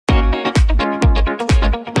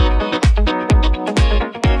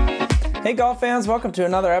Hey golf fans, welcome to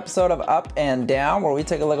another episode of Up and Down, where we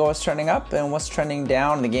take a look at what's trending up and what's trending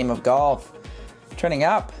down in the game of golf. Trending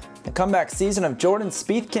up, the comeback season of Jordan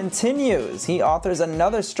Spieth continues. He authors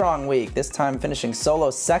another strong week, this time finishing solo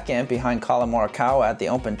second behind Collin Morikawa at the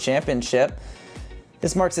Open Championship.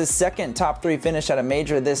 This marks his second top 3 finish at a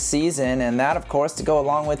major this season, and that of course to go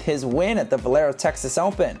along with his win at the Valero Texas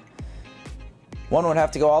Open. One would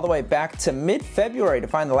have to go all the way back to mid-February to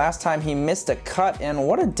find the last time he missed a cut, and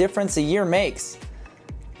what a difference a year makes.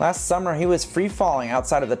 Last summer he was free-falling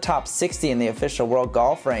outside of the top 60 in the official world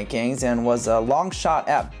golf rankings and was a long shot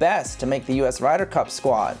at best to make the US Ryder Cup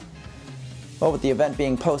squad. But with the event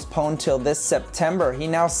being postponed till this September, he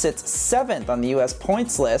now sits 7th on the US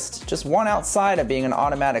points list, just one outside of being an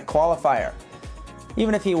automatic qualifier.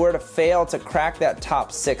 Even if he were to fail to crack that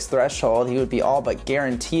top 6 threshold, he would be all but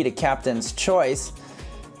guaranteed a captain's choice.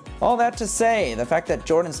 All that to say, the fact that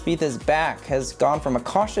Jordan Spieth is back has gone from a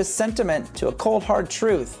cautious sentiment to a cold hard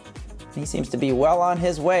truth. He seems to be well on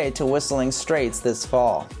his way to whistling straights this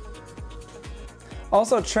fall.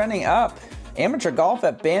 Also trending up, amateur golf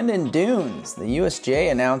at Bandon Dunes. The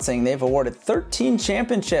USGA announcing they've awarded 13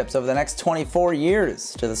 championships over the next 24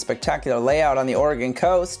 years to the spectacular layout on the Oregon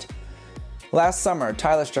coast. Last summer,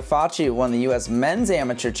 Tyler Strafacci won the U.S. Men's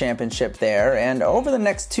Amateur Championship there, and over the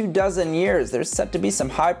next 24 years, there's set to be some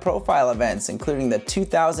high-profile events, including the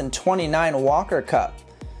 2029 Walker Cup.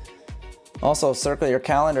 Also, circle your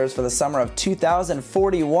calendars for the summer of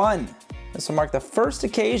 2041. This will mark the first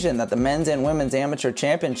occasion that the Men's and Women's Amateur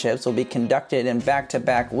Championships will be conducted in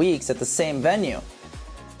back-to-back weeks at the same venue.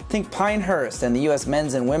 Think Pinehurst and the U.S.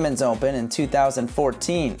 Men's and Women's Open in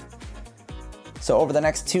 2014. So over the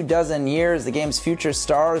next 24 years, the game's future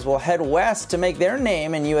stars will head west to make their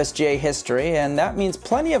name in USGA history, and that means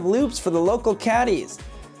plenty of loops for the local caddies.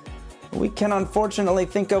 We can unfortunately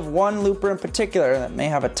think of one looper in particular that may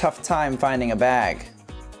have a tough time finding a bag.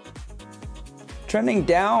 Trending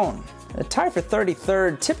down, a tie for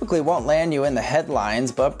 33rd typically won't land you in the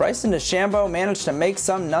headlines, but Bryson DeChambeau managed to make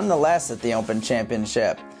some nonetheless at the Open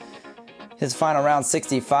Championship. His final round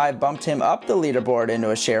 65 bumped him up the leaderboard into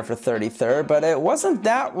a share for 33rd, but it wasn't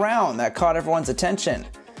that round that caught everyone's attention.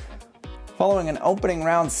 Following an opening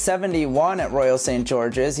round 71 at Royal St.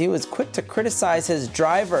 George's, he was quick to criticize his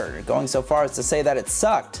driver, going so far as to say that it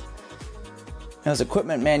sucked. His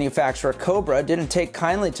equipment manufacturer Cobra didn't take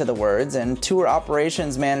kindly to the words, and tour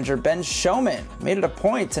operations manager Ben Showman made it a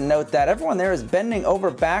point to note that everyone there is bending over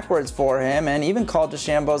backwards for him, and even called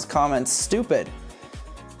DeChambeau's comments stupid.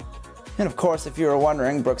 And of course, if you were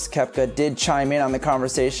wondering, Brooks Koepka did chime in on the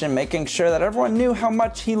conversation, making sure that everyone knew how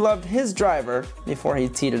much he loved his driver before he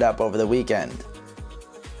teed it up over the weekend.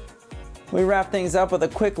 We wrap things up with a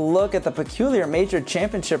quick look at the peculiar major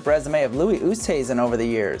championship resume of Louis Oosthuizen over the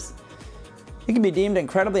years. He can be deemed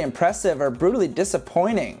incredibly impressive or brutally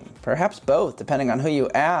disappointing, perhaps both, depending on who you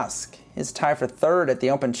ask. His tie for 3rd at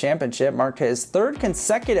the Open Championship marked his 3rd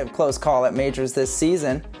consecutive close call at majors this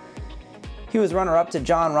season. He was runner-up to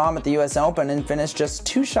Jon Rahm at the US Open and finished just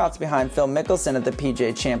 2 shots behind Phil Mickelson at the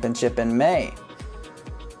PGA Championship in May.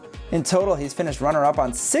 In total, he's finished runner-up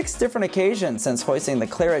on 6 different occasions since hoisting the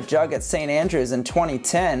Claret Jug at St. Andrews in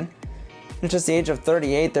 2010. At just the age of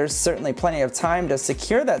 38, there's certainly plenty of time to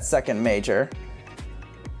secure that second major.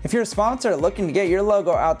 If you're a sponsor looking to get your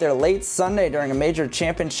logo out there late Sunday during a major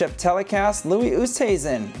championship telecast, Louis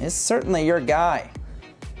Oosthuizen is certainly your guy.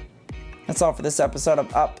 That's all for this episode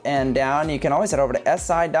of Up and Down. You can always head over to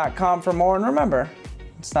si.com for more, and remember,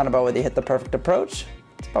 it's not about whether you hit the perfect approach,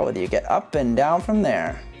 it's about whether you get up and down from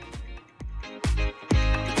there.